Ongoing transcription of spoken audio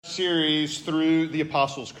series through the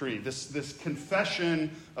Apostles' Creed, this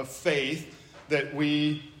confession of faith that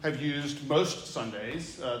we have used most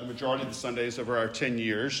Sundays, the majority of the Sundays over our 10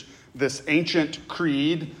 years, this ancient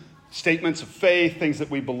creed, statements of faith, things that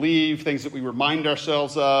we believe, things that we remind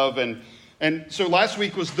ourselves of. And so last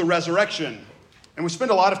week was the resurrection. And we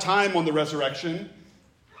spend a lot of time on the resurrection.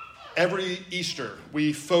 Every Easter,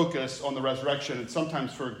 we focus on the resurrection, and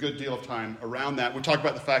sometimes for a good deal of time around that. We talk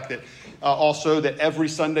about the fact that also that every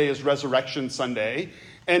Sunday is Resurrection Sunday.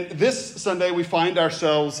 And this Sunday, we find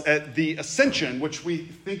ourselves at the Ascension, which we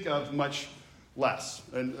think of much less,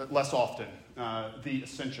 and less often, the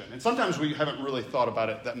Ascension. And sometimes we haven't really thought about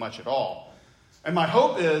it that much at all. And my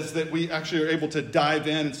hope is that we actually are able to dive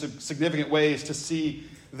in some significant ways to see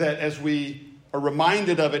that as we are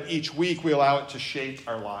reminded of it each week, we allow it to shape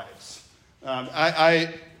our lives.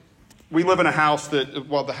 We live in a house that,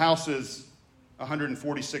 well, the house is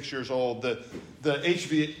 146 years old. The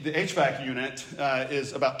HVAC unit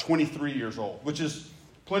is about 23 years old, which is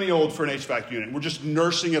plenty old for an HVAC unit. We're just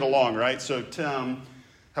nursing it along, right? So Tim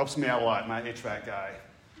helps me out a lot, my HVAC guy.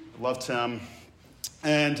 I love Tim.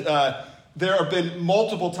 And there have been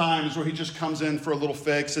multiple times where he just comes in for a little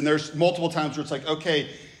fix, and there's multiple times where it's like, okay,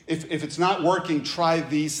 if it's not working, try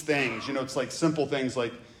these things. You know, it's like simple things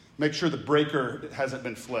like make sure the breaker hasn't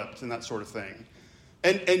been flipped and that sort of thing.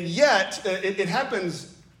 And yet, it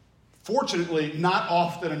happens, fortunately, not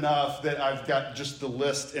often enough that I've got just the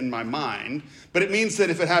list in my mind. But it means that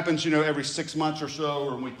if it happens, every 6 months or so,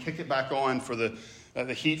 or when we kick it back on for the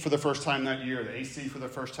heat for the first time that year, the AC for the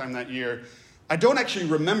first time that year, I don't actually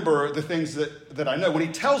remember the things that I know. When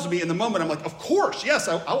he tells me in the moment, I'm like, of course, yes,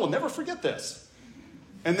 I will never forget this.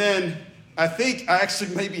 And then I think I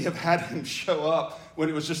actually maybe have had him show up when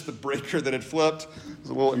it was just the breaker that had flipped. It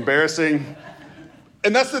was a little embarrassing.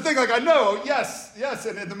 And that's the thing, like I know, yes.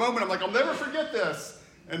 And in the moment, I'm like, I'll never forget this.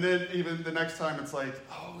 And then even the next time, it's like,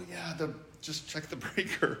 oh yeah, just check the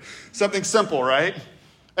breaker. Something simple, right?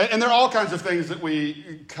 And there are all kinds of things that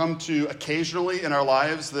we come to occasionally in our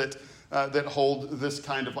lives that hold this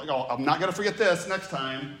kind of like, oh, I'm not going to forget this next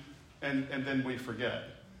time. And then we forget.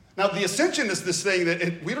 Now, the Ascension is this thing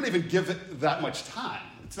that we don't even give it that much time.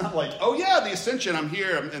 It's not like, oh, yeah, the Ascension, I'm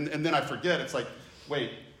here, and then I forget. It's like,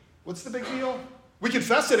 wait, what's the big deal? We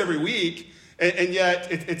confess it every week, and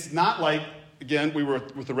yet it's not like, again, we were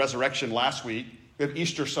with the resurrection last week. We have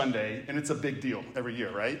Easter Sunday, and it's a big deal every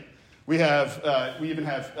year, right? We even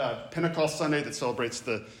have Pentecost Sunday that celebrates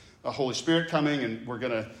the Holy Spirit coming, and we're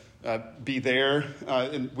going to be there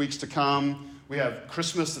in weeks to come. We have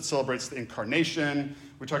Christmas that celebrates the Incarnation.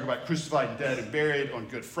 We talk about crucified, dead, and buried on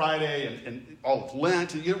Good Friday and all of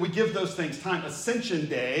Lent. We give those things time. Ascension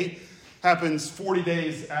Day happens 40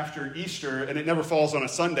 days after Easter, and it never falls on a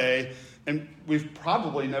Sunday. And we've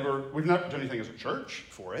not done anything as a church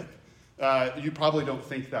for it. You probably don't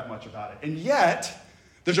think that much about it. And yet,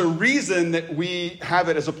 there's a reason that we have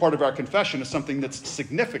it as a part of our confession as something that's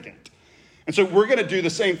significant. And so we're going to do the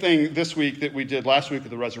same thing this week that we did last week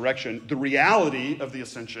with the resurrection, the reality of the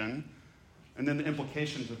ascension, and then the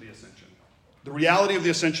implications of the ascension. The reality of the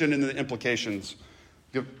ascension and the implications.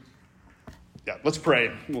 Let's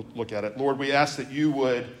pray. We'll look at it. Lord, we ask that you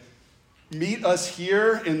would meet us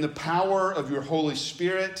here in the power of your Holy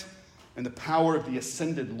Spirit and the power of the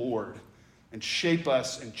ascended Lord, and shape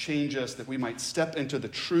us and change us that we might step into the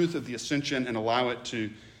truth of the ascension and allow it to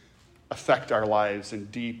affect our lives in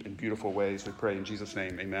deep and beautiful ways. We pray in Jesus'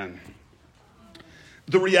 name, amen.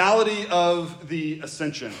 The reality of the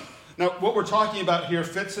ascension. Now, what we're talking about here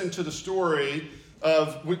fits into the story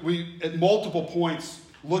of, we at multiple points,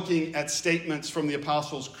 looking at statements from the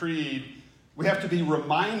Apostles' Creed, we have to be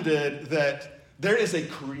reminded that there is a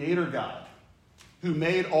creator God who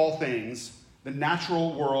made all things, the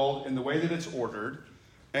natural world in the way that it's ordered,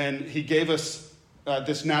 and he gave us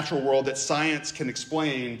this natural world that science can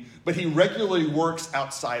explain, but he regularly works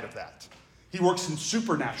outside of that. He works in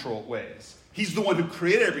supernatural ways. He's the one who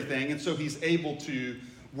created everything, and so he's able to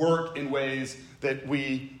work in ways that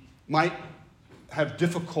we might have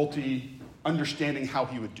difficulty understanding how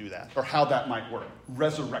he would do that, or how that might work.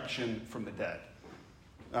 Resurrection from the dead.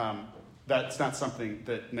 That's not something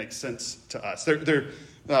that makes sense to us. There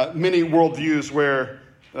are many worldviews where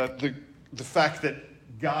the fact that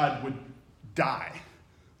God would die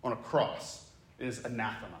on a cross is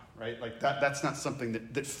anathema, right? Like that's not something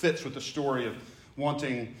that fits with the story of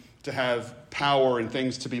wanting to have power and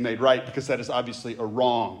things to be made right, because that is obviously a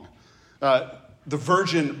wrong. The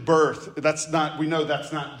virgin birth, we know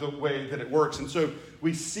that's not the way that it works. And so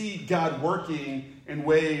we see God working in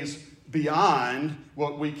ways beyond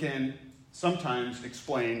what we can sometimes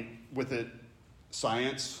explain with it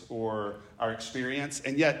science or our experience,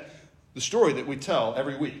 and yet the story that we tell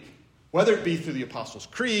every week, whether it be through the Apostles'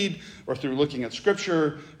 Creed or through looking at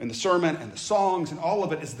Scripture and the sermon and the songs and all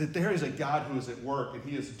of it, is that there is a God who is at work and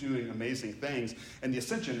he is doing amazing things, and the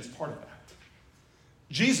ascension is part of that.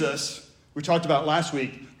 Jesus, we talked about last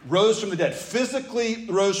week, rose from the dead, physically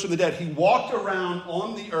rose from the dead. He walked around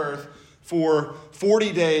on the earth for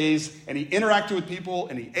 40 days, and he interacted with people,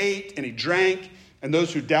 and he ate, and he drank, and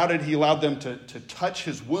those who doubted, he allowed them to touch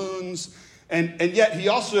his wounds. And yet he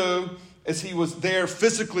also, as he was there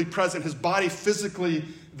physically present, his body physically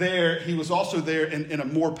there, he was also there in a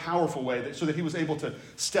more powerful way, so that he was able to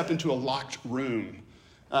step into a locked room,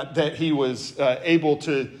 that he was able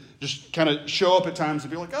to just kind of show up at times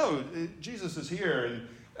and be like, oh, Jesus is here. And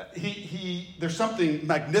there's something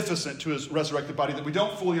magnificent to his resurrected body that we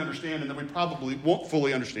don't fully understand, and that we probably won't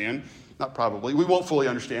fully understand. Not probably, we won't fully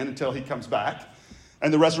understand until he comes back.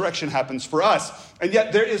 And the resurrection happens for us. And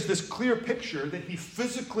yet there is this clear picture that he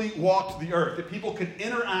physically walked the earth, that people could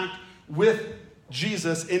interact with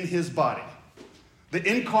Jesus in his body. The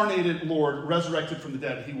incarnated Lord resurrected from the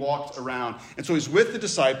dead, he walked around. And so he's with the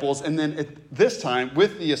disciples, and then at this time,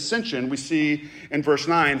 with the ascension, we see in verse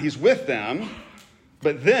 9, he's with them.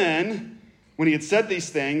 But then, when he had said these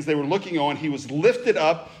things, they were looking on, he was lifted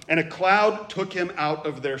up, and a cloud took him out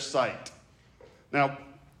of their sight. Now,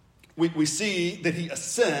 we see that he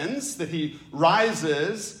ascends, that he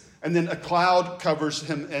rises, and then a cloud covers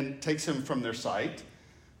him and takes him from their sight.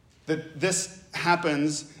 That this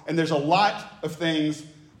happens, and there's a lot of things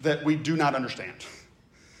that we do not understand.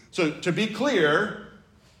 So to be clear,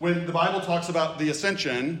 when the Bible talks about the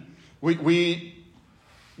ascension, we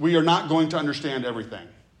are not going to understand everything.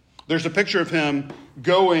 There's a picture of him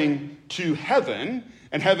going to heaven,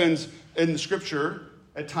 and heaven's in the Scripture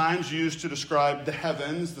at times used to describe the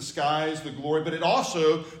heavens, the skies, the glory, but it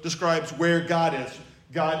also describes where God is,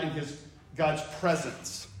 God in God's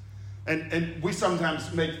presence. And we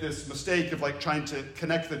sometimes make this mistake of like trying to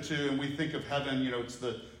connect the two, and we think of heaven, it's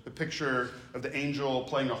the picture of the angel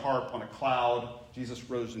playing a harp on a cloud. Jesus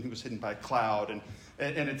rose and he was hidden by a cloud, and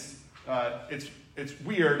it's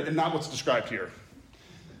weird and not what's described here.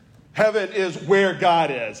 Heaven is where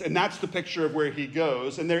God is, and that's the picture of where he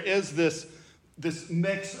goes. And there is this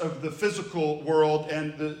mix of the physical world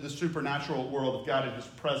and the supernatural world of God in his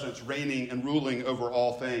presence, reigning and ruling over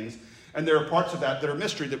all things. And there are parts of that are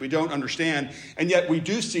mystery that we don't understand. And yet we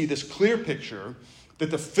do see this clear picture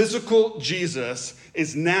that the physical Jesus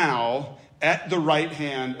is now at the right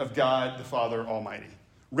hand of God the Father Almighty,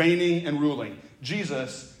 reigning and ruling.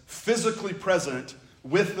 Jesus physically present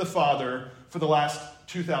with the Father for the last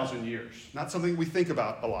 2,000 years. Not something we think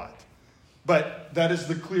about a lot. But that is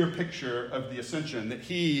the clear picture of the ascension, that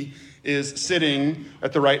he is sitting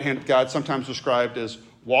at the right hand of God, sometimes described as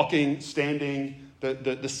walking, standing.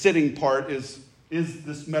 The sitting part is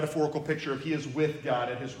this metaphorical picture of he is with God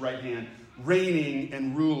at his right hand, reigning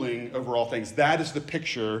and ruling over all things. That is the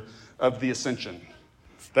picture of the ascension.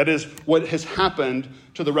 That is what has happened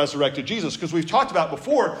to the resurrected Jesus. Because we've talked about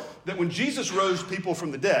before that when Jesus rose people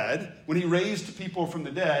from the dead, when he raised people from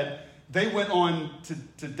the dead, they went on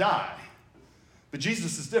to die. But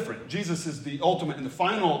Jesus is different. Jesus is the ultimate and the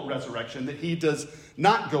final resurrection, that he does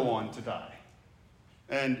not go on to die.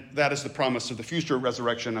 And that is the promise of the future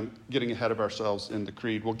resurrection. I'm getting ahead of ourselves in the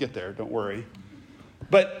creed. We'll get there, don't worry.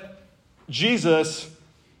 But Jesus,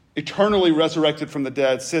 eternally resurrected from the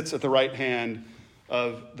dead, sits at the right hand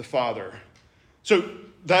of the Father. So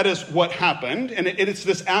that is what happened. And it's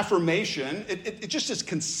this affirmation. It just is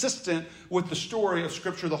consistent with the story of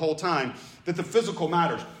Scripture the whole time, that the physical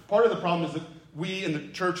matters. Part of the problem is that we in the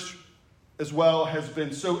church as well has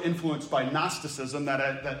been so influenced by Gnosticism,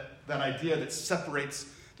 that idea that separates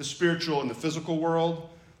the spiritual and the physical world,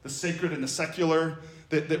 the sacred and the secular,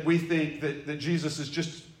 that we think that Jesus is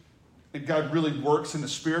just, that God really works in the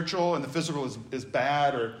spiritual and the physical is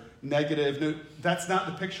bad or negative. No, that's not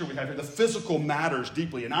the picture we have here. The physical matters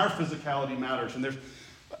deeply, and our physicality matters. And there's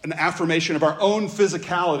an affirmation of our own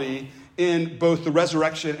physicality in both the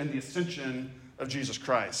resurrection and the ascension of Jesus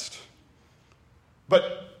Christ.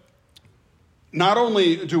 But not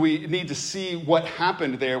only do we need to see what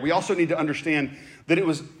happened there, we also need to understand that it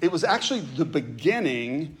was actually the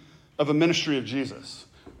beginning of a ministry of Jesus.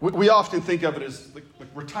 We often think of it as like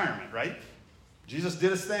retirement, right? Jesus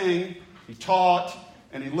did his thing, he taught,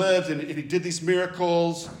 and he lived, and he did these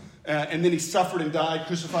miracles, and then he suffered and died,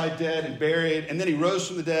 crucified, dead, and buried, and then he rose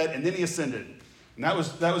from the dead, and then he ascended. And that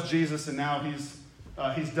was Jesus, and now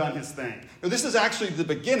he's done his thing. Now, this is actually the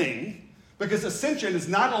beginning, because ascension is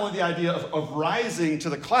not only the idea of rising to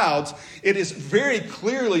the clouds, it is very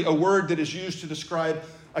clearly a word that is used to describe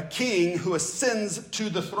a king who ascends to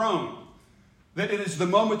the throne. That it is the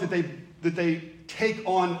moment that they take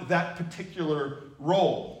on that particular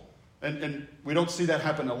role. And we don't see that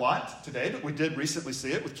happen a lot today, but we did recently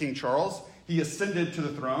see it with King Charles. He ascended to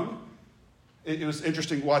the throne. It was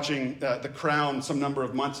interesting watching The Crown some number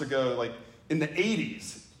of months ago, like in the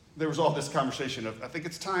 80s. There was all this conversation of, I think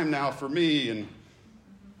it's time now for me, and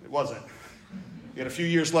it wasn't. He had a few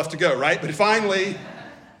years left to go, right? But finally,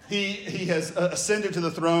 he has ascended to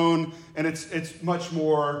the throne, and it's much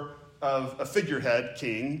more of a figurehead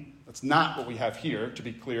king. That's not what we have here, to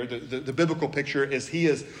be clear. The biblical picture is he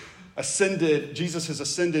has ascended, Jesus has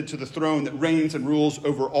ascended to the throne that reigns and rules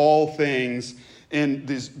over all things in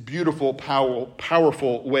these beautiful,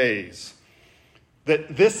 powerful ways.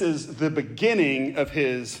 That this is the beginning of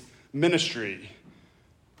his ministry,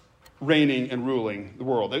 reigning and ruling the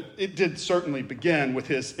world. It did certainly begin with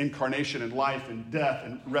his incarnation and life and death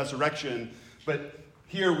and resurrection, but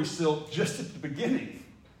here we still just at the beginning.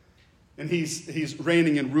 And he's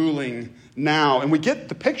reigning and ruling now. And we get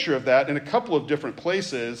the picture of that in a couple of different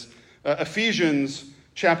places. Ephesians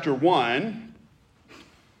chapter 1,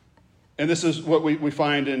 and this is what we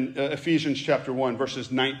find in Ephesians chapter 1,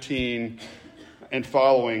 verses 19 and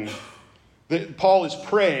following. Paul is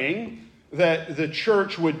praying that the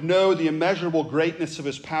church would know the immeasurable greatness of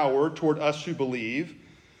his power toward us who believe,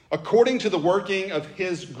 according to the working of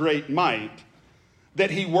his great might,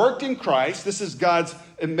 that he worked in Christ. This is God's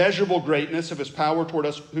immeasurable greatness of his power toward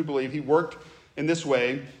us who believe. He worked in this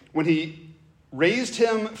way when he raised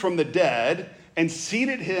him from the dead and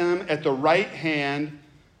seated him at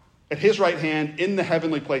his right hand in the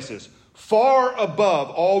heavenly places, far above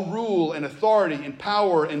all rule and authority and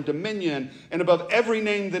power and dominion, and above every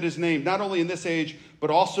name that is named, not only in this age, but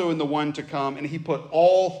also in the one to come. And he put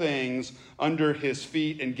all things under his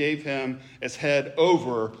feet and gave him as head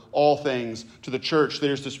over all things to the church.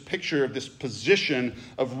 There's this picture of this position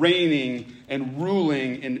of reigning and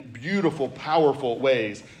ruling in beautiful, powerful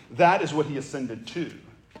ways. That is what he ascended to.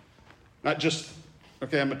 Not just,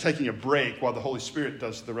 okay, I'm taking a break while the Holy Spirit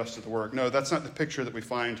does the rest of the work. No, that's not the picture that we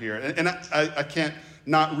find here. And I can't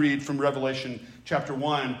not read from Revelation chapter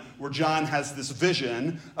 1, where John has this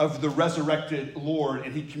vision of the resurrected Lord,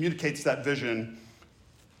 and he communicates that vision.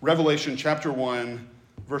 Revelation chapter 1,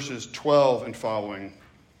 verses 12 and following.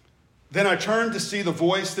 Then I turned to see the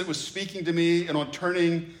voice that was speaking to me, and on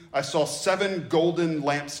turning, I saw 7 golden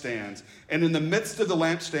lampstands. And in the midst of the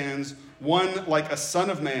lampstands, one like a son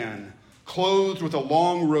of man, clothed with a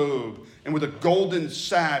long robe and with a golden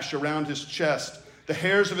sash around his chest. The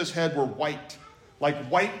hairs of his head were white, like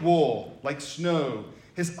white wool, like snow.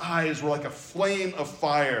 His eyes were like a flame of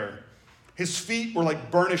fire. His feet were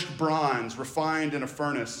like burnished bronze, refined in a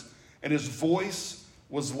furnace. And his voice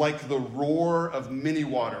was like the roar of many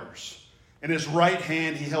waters. In his right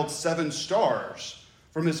hand he held 7 stars.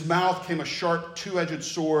 From his mouth came a sharp 2-edged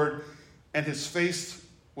sword, and his face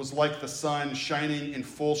was like the sun shining in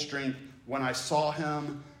full strength. When I saw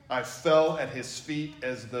him, I fell at his feet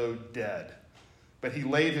as though dead. But he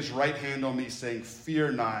laid his right hand on me, saying,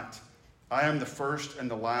 "Fear not. I am the first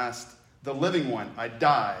and the last, the living one. I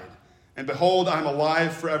died. And behold, I am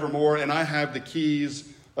alive forevermore, and I have the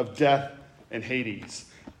keys of death and Hades."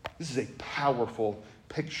 This is a powerful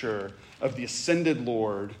picture of the ascended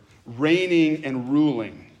Lord reigning and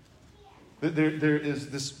ruling. There is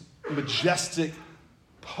this majestic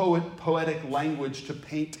poetic language to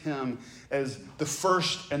paint him as the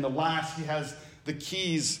first and the last. He has the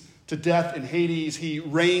keys to death and Hades. He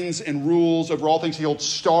reigns and rules over all things. He holds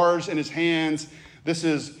stars in his hands. This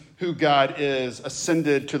is who God is,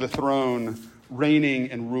 ascended to the throne,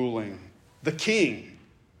 reigning and ruling. The king.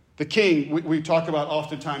 The king, we talk about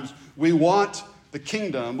oftentimes, we want the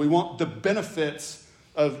kingdom, we want the benefits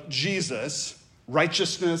of Jesus,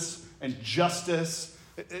 righteousness and justice.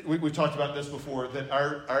 We've talked about this before, that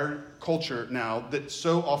our culture now that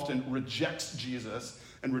so often rejects Jesus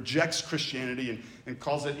and rejects Christianity and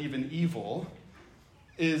calls it even evil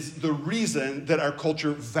is the reason that our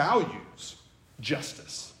culture values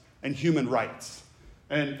justice and human rights.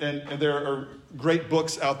 And there are great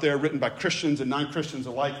books out there written by Christians and non-Christians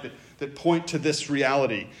alike that point to this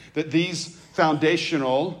reality, that these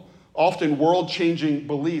foundational, often world-changing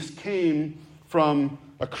beliefs came from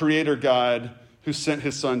a creator God who sent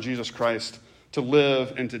his son, Jesus Christ, to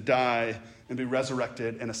live and to die and be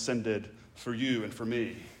resurrected and ascended for you and for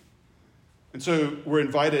me. And so we're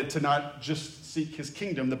invited to not just seek his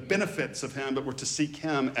kingdom, the benefits of him, but we're to seek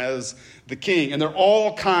him as the king. And there are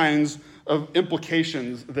all kinds of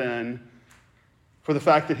implications then for the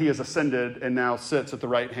fact that he has ascended and now sits at the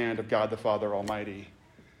right hand of God the Father Almighty.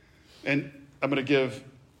 And I'm going to give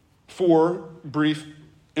 4 brief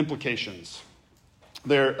implications.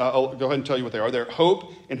 I'll go ahead and tell you what they are. They're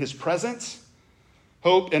hope in his presence,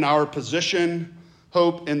 hope in our position,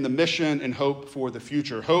 hope in the mission, and hope for the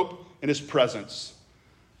future. Hope in his presence.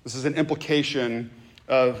 This is an implication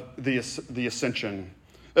of the ascension.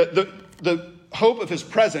 The hope of his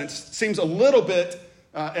presence seems a little bit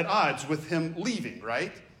at odds with him leaving,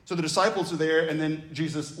 right? So the disciples are there, and then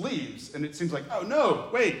Jesus leaves, and it seems like, oh no,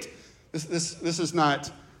 wait, this is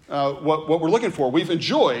not what we're looking for. We've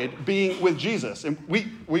enjoyed being with Jesus, and we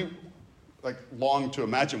like long to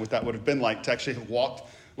imagine what that would have been like to actually have walked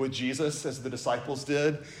with Jesus as the disciples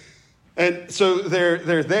did. And so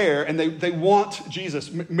they're there, and they want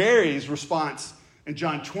Jesus. Mary's response in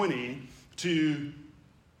John 20 to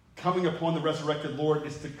coming upon the resurrected Lord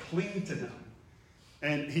is to cling to him.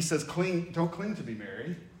 And he says, don't cling to me,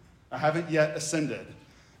 Mary. I haven't yet ascended.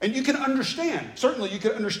 And you can understand, certainly you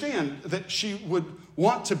can understand that she would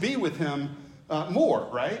want to be with him more,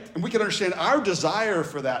 right? And we can understand our desire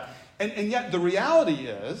for that. And yet the reality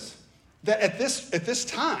is that at this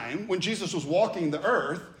time, when Jesus was walking the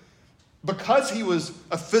earth, because he was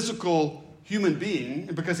a physical human being,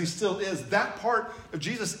 and because he still is, that part of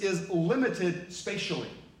Jesus is limited spatially,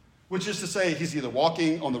 which is to say he's either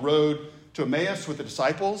walking on the road to Emmaus with the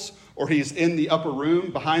disciples, or he's in the upper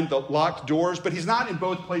room behind the locked doors, but he's not in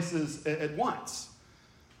both places at once.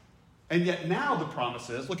 And yet now the promise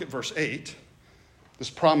is, look at verse 8, this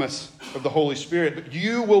promise of the Holy Spirit, but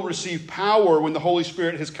you will receive power when the Holy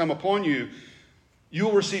Spirit has come upon you. You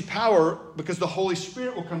will receive power because the Holy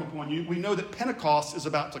Spirit will come upon you. We know that Pentecost is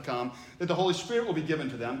about to come, that the Holy Spirit will be given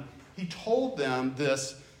to them. He told them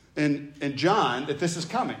this in John, that this is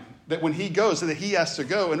coming, that when he goes, that he has to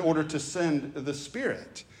go in order to send the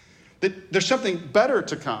Spirit. That there's something better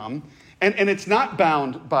to come, and it's not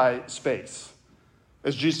bound by space,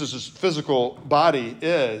 as Jesus' physical body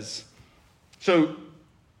is. So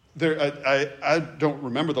I don't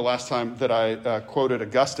remember the last time that I quoted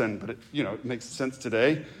Augustine, but it makes sense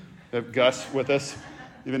today. We have Gus with us,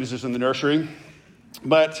 even as he's in the nursery.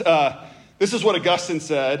 But this is what Augustine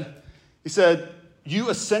said. He said, "You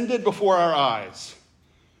ascended before our eyes.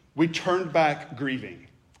 We turned back grieving.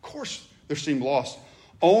 Of course, there seemed lost,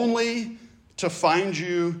 only to find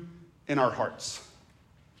you in our hearts."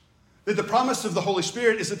 That the promise of the Holy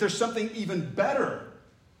Spirit is that there's something even better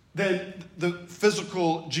than the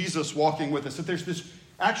physical Jesus walking with us. That there's this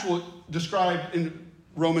actual, described in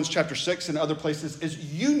Romans chapter 6 and other places, as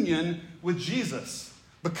union with Jesus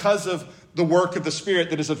because of the work of the Spirit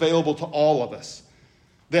that is available to all of us.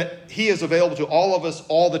 That he is available to all of us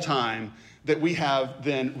all the time, that we have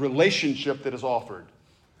then relationship that is offered.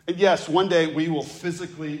 And yes, one day we will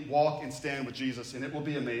physically walk and stand with Jesus, and it will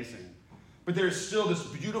be amazing. But there is still this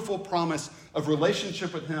beautiful promise of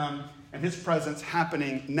relationship with him and his presence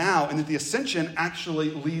happening now, and that the ascension actually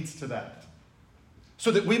leads to that. So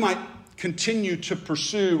that we might continue to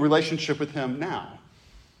pursue relationship with him now.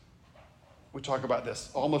 We talk about this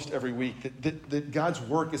almost every week, that God's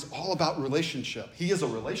work is all about relationship. He is a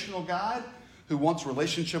relational God who wants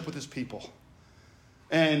relationship with his people.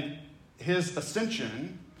 And his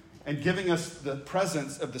ascension and giving us the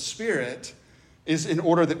presence of the Spirit is in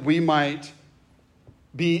order that we might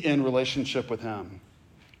be in relationship with him.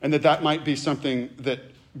 And that might be something that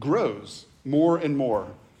grows more and more.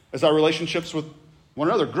 As our relationships with one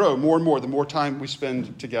another grow more and more, the more time we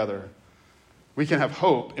spend together, we can have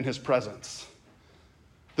hope in his presence.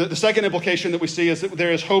 The second implication that we see is that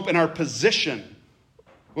there is hope in our position.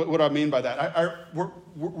 What do I mean by that?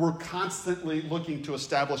 We're constantly looking to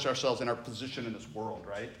establish ourselves in our position in this world,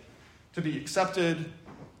 right? To be accepted,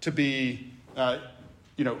 to be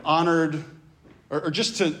honored, or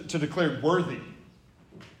just to declare worthy,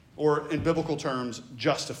 or in biblical terms,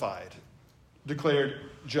 justified, declared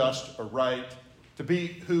just or right, to be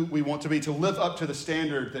who we want to be, to live up to the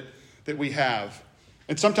standard that we have.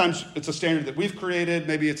 And sometimes it's a standard that we've created.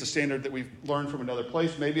 Maybe it's a standard that we've learned from another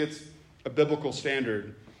place. Maybe it's a biblical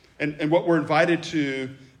standard. And what we're invited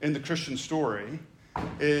to in the Christian story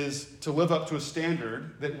is to live up to a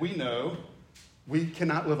standard that we know we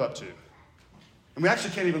cannot live up to. And we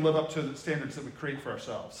actually can't even live up to the standards that we create for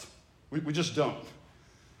ourselves. We just don't.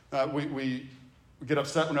 We get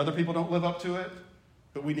upset when other people don't live up to it,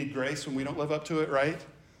 but we need grace when we don't live up to it, right?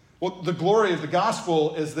 Well, the glory of the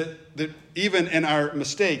gospel is that even in our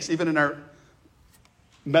mistakes, even in our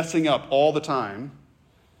messing up all the time,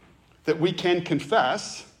 that we can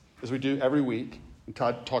confess, as we do every week, and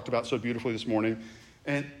Todd talked about so beautifully this morning,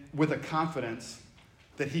 and with a confidence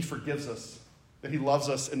that he forgives us, that he loves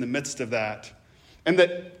us in the midst of that, and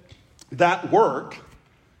that work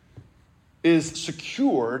is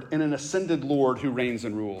secured in an ascended Lord who reigns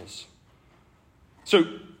and rules. So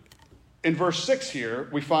in verse 6 here,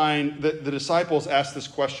 we find that the disciples ask this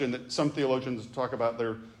question that some theologians talk about. There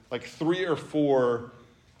are like 3 or 4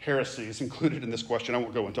 heresies included in this question. I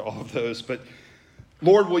won't go into all of those, but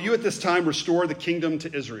Lord, will you at this time restore the kingdom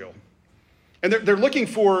to Israel? And they're looking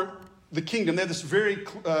for the kingdom. They have this very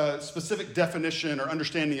specific definition or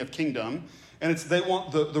understanding of kingdom, and they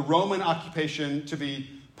want the Roman occupation to be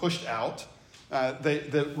pushed out.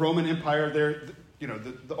 The Roman Empire there,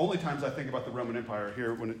 the only times I think about the Roman Empire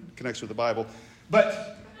here when it connects with the Bible.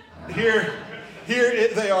 But here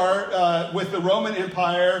they are with the Roman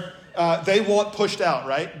Empire. They want pushed out,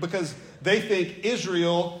 right? Because they think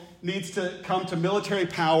Israel needs to come to military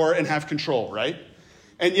power and have control, right?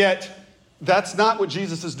 And yet, that's not what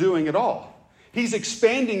Jesus is doing at all. He's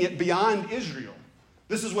expanding it beyond Israel.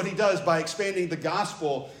 This is what he does by expanding the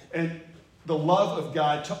gospel and the love of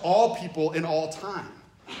God to all people in all time,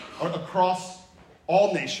 or across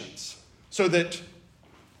all nations, so that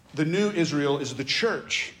the new Israel is the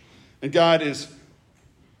church. And God is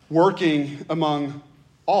working among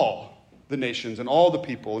all the nations and all the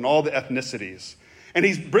people and all the ethnicities. And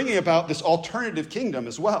he's bringing about this alternative kingdom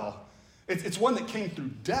as well. It's one that came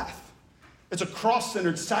through death. It's a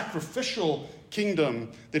cross-centered, sacrificial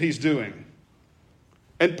kingdom that he's doing.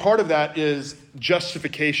 And part of that is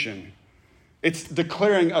justification. It's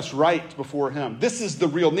declaring us right before him. This is the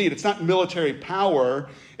real need. It's not military power.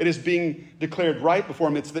 It is being declared right before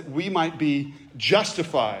him. It's that we might be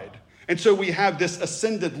justified. And so we have this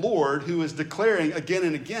ascended Lord who is declaring again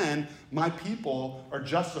and again, my people are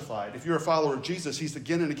justified. If you're a follower of Jesus, he's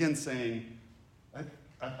again and again saying,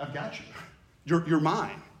 I've got you. You're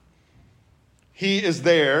mine. He is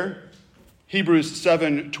there, Hebrews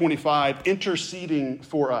 7:25, interceding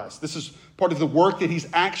for us. This is part of the work that he's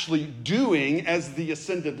actually doing as the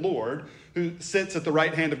ascended Lord who sits at the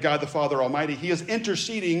right hand of God the Father Almighty. He is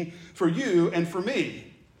interceding for you and for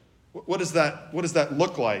me. What does that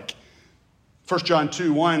look like? 1 John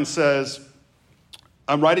 2:1 says,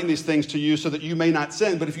 I'm writing these things to you so that you may not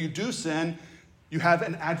sin, but if you do sin, you have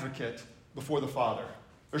an advocate before the Father.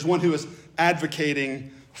 There's one who is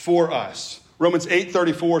advocating for us. Romans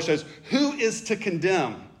 8:34 says, who is to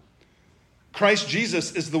condemn? Christ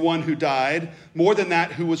Jesus is the one who died, more than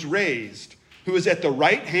that, who was raised, who is at the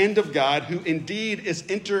right hand of God, who indeed is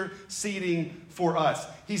interceding for us.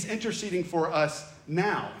 He's interceding for us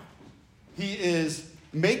now. He is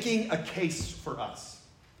making a case for us.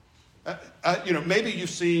 Maybe you've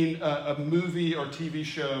seen a movie or TV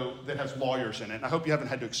show that has lawyers in it. And I hope you haven't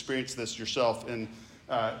had to experience this yourself and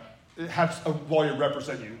have a lawyer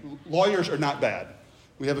represent you. Lawyers are not bad.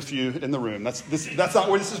 We have a few in the room. That's not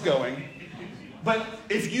where this is going. But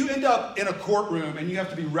if you end up in a courtroom and you have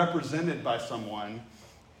to be represented by someone,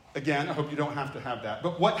 again, I hope you don't have to have that.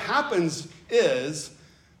 But what happens is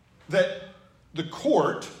that the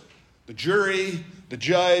court, the jury, the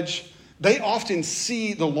judge, they often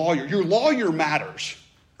see the lawyer. Your lawyer matters,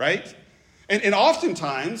 right? And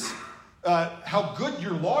oftentimes, how good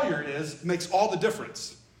your lawyer is makes all the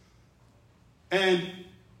difference. And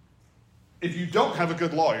if you don't have a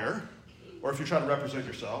good lawyer, or if you're trying to represent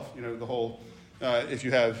yourself, the whole, if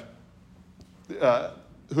you have,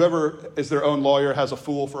 whoever is their own lawyer has a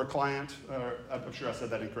fool for a client. I'm sure I said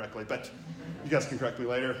that incorrectly, but you guys can correct me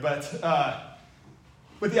later. But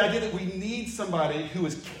the idea that we need somebody who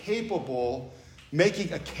is capable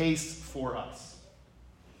making a case for us.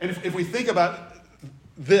 And if we think about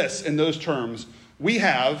this in those terms, we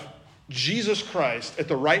have Jesus Christ at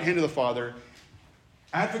the right hand of the Father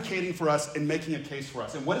advocating for us and making a case for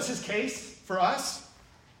us. And what is his case for us?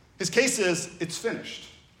 His case is, it's finished.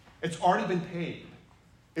 It's already been paid.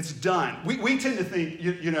 It's done. We tend to think,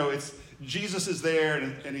 it's Jesus is there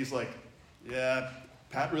and he's like, yeah,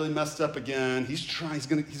 Pat really messed up again. He's trying. He's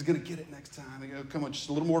gonna get it next time. I go, come on, just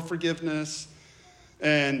a little more forgiveness,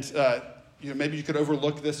 and maybe you could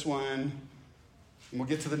overlook this one, and we'll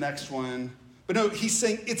get to the next one. But no, he's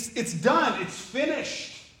saying it's done. It's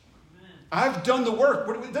finished. I've done the work.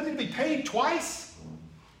 It doesn't need to be paid twice.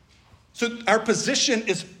 So our position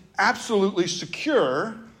is absolutely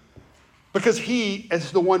secure because he,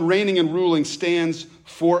 as the one reigning and ruling, stands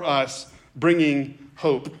for us, bringing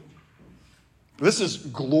hope. This is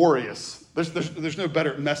glorious. There's no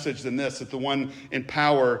better message than this, that the one in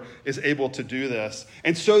power is able to do this.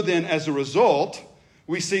 And so then, as a result,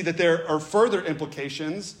 we see that there are further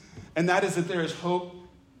implications, and that is that there is hope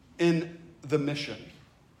in the mission.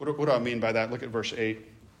 What do I mean by that? Look at verse 8.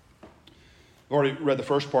 I've already read the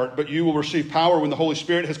first part. But you will receive power when the Holy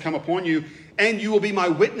Spirit has come upon you, and you will be my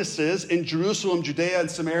witnesses in Jerusalem, Judea, and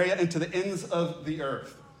Samaria, and to the ends of the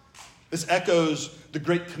earth. This echoes the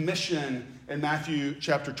Great Commission in Matthew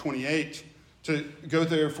chapter 28, to go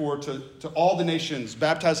therefore to all the nations,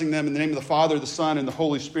 baptizing them in the name of the Father, the Son, and the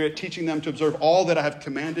Holy Spirit, teaching them to observe all that I have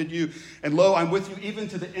commanded you. And lo, I'm with you even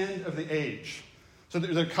to the end of the age. So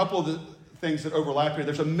there's a couple of the things that overlap here.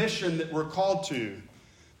 There's a mission that we're called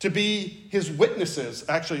to be his witnesses.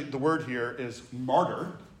 Actually, the word here is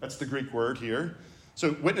martyr. That's the Greek word here.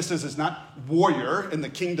 So witnesses is not warrior in the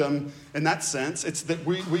kingdom in that sense. It's that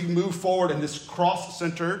we move forward in this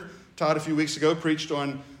cross-centered. Todd, a few weeks ago, preached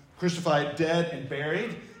on crucified, dead, and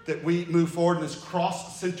buried, that we move forward in this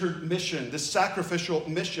cross-centered mission, this sacrificial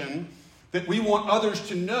mission, that we want others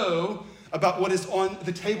to know about what is on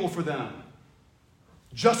the table for them.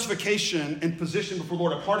 Justification and position before the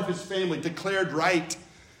Lord, a part of his family, declared right,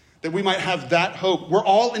 that we might have that hope. We're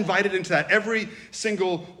all invited into that, every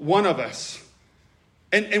single one of us.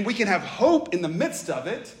 And we can have hope in the midst of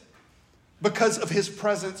it because of his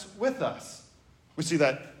presence with us. We see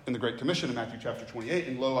that in the Great Commission in Matthew chapter 28,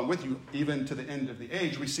 and lo, I'm with you even to the end of the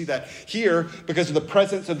age. We see that here because of the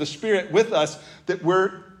presence of the Spirit with us, that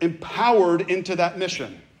we're empowered into that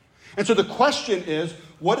mission. And so the question is,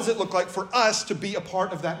 what does it look like for us to be a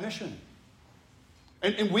part of that mission?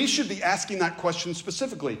 And we should be asking that question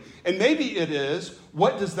specifically. And maybe it is,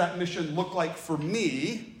 what does that mission look like for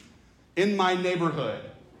me in my neighborhood,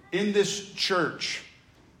 in this church,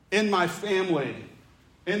 in my family,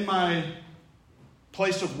 in my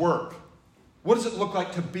place of work? What does it look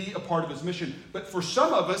like to be a part of his mission? But for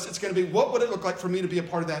some of us, it's going to be, what would it look like for me to be a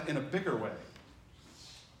part of that in a bigger way?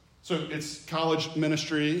 So it's college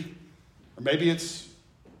ministry, or maybe it's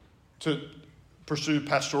to pursue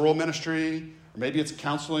pastoral ministry, or maybe it's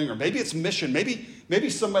counseling, or maybe it's mission. Maybe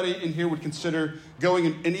somebody in here would consider going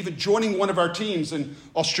and even joining one of our teams in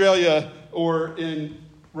Australia or in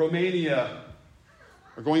Romania,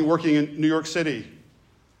 or working in New York City.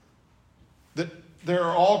 There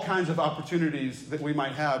are all kinds of opportunities that we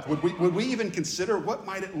might have. Would we even consider what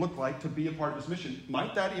might it look like to be a part of this mission?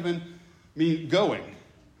 Might that even mean going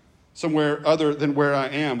somewhere other than where I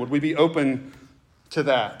am? Would we be open to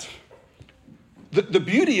that? The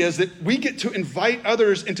beauty is that we get to invite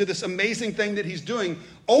others into this amazing thing that he's doing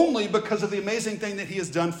only because of the amazing thing that he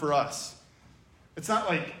has done for us. It's not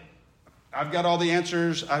like I've got all the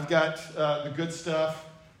answers, I've got the good stuff,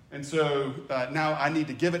 and so now I need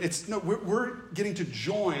to give it. We're getting to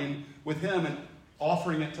join with him and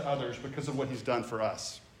offering it to others because of what he's done for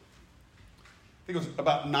us. I think it was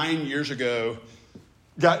about 9 years ago,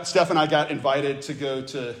 Steph and I got invited to go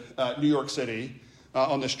to New York City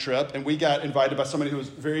on this trip, and we got invited by somebody who was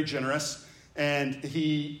very generous, and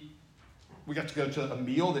we got to go to a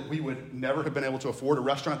meal that we would never have been able to afford, a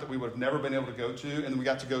restaurant that we would have never been able to go to, and then we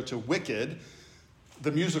got to go to Wicked,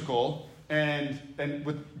 the musical, and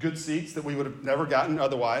with good seats that we would have never gotten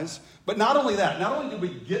otherwise. But not only that, not only did we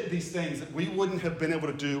get these things that we wouldn't have been able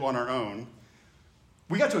to do on our own,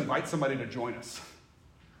 we got to invite somebody to join us.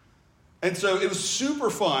 And so it was super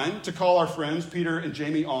fun to call our friends, Peter and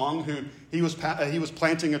Jamie Ong, who he was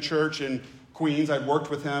planting a church in Queens. I'd worked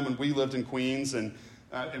with him, and we lived in Queens, and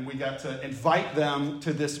we got to invite them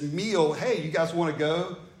to this meal. Hey, you guys want to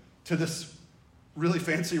go to this really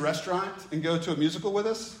fancy restaurant and go to a musical with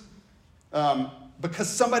us? Because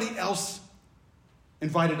somebody else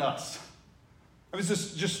invited us. It was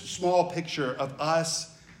this just small picture of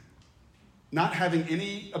us not having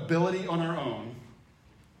any ability on our own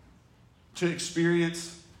to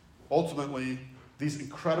experience, ultimately, these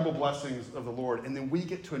incredible blessings of the Lord. And then we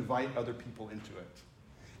get to invite other people into it.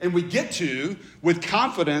 And we get to with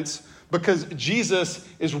confidence because Jesus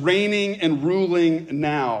is reigning and ruling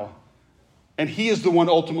now. And he is the one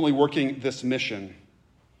ultimately working this mission.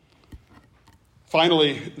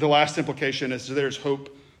 Finally, the last implication is there's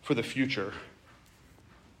hope for the future.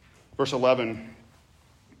 Verse 11.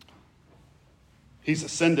 He's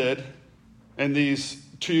ascended, and these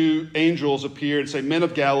two angels appear and say, "Men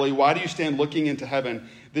of Galilee, why do you stand looking into heaven?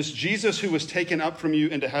 This Jesus who was taken up from you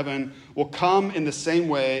into heaven will come in the same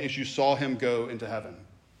way as you saw him go into heaven."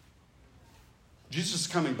 Jesus is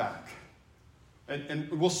coming back.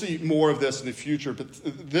 And we'll see more of this in the future, but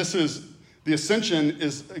the ascension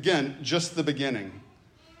is, again, just the beginning.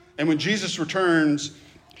 And when Jesus returns,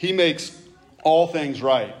 he makes all things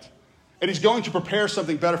right. And he's going to prepare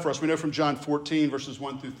something better for us. We know from John 14, verses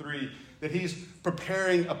 1 through 3, that he's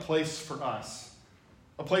preparing a place for us.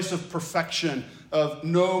 A place of perfection, of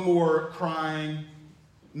no more crying,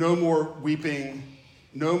 no more weeping,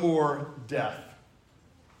 no more death.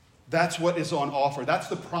 That's what is on offer. That's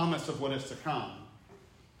the promise of what is to come.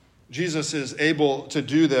 Jesus is able to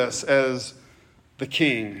do this as the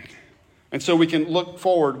King. And so we can look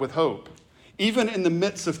forward with hope. Even in the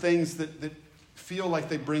midst of things that feel like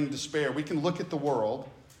they bring despair, we can look at the world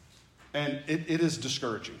And it is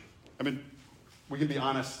discouraging. I mean, we can be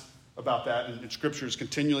honest about that, and Scripture is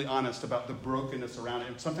continually honest about the brokenness around it.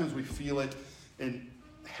 And sometimes we feel it in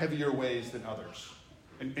heavier ways than others.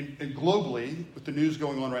 And globally, with the news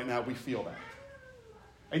going on right now, we feel that.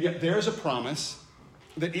 And yet there is a promise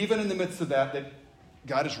that even in the midst of that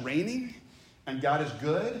God is reigning, and God is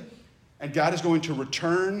good, and God is going to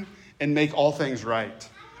return and make all things right.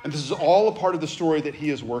 And this is all a part of the story that he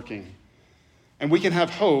is working. And we can have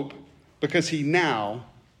hope because he now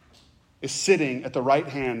is sitting at the right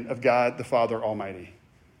hand of God the Father Almighty.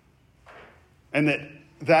 And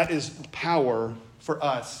that is power for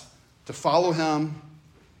us to follow him,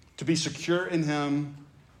 to be secure in him,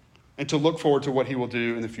 and to look forward to what he will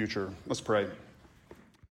do in the future. Let's pray.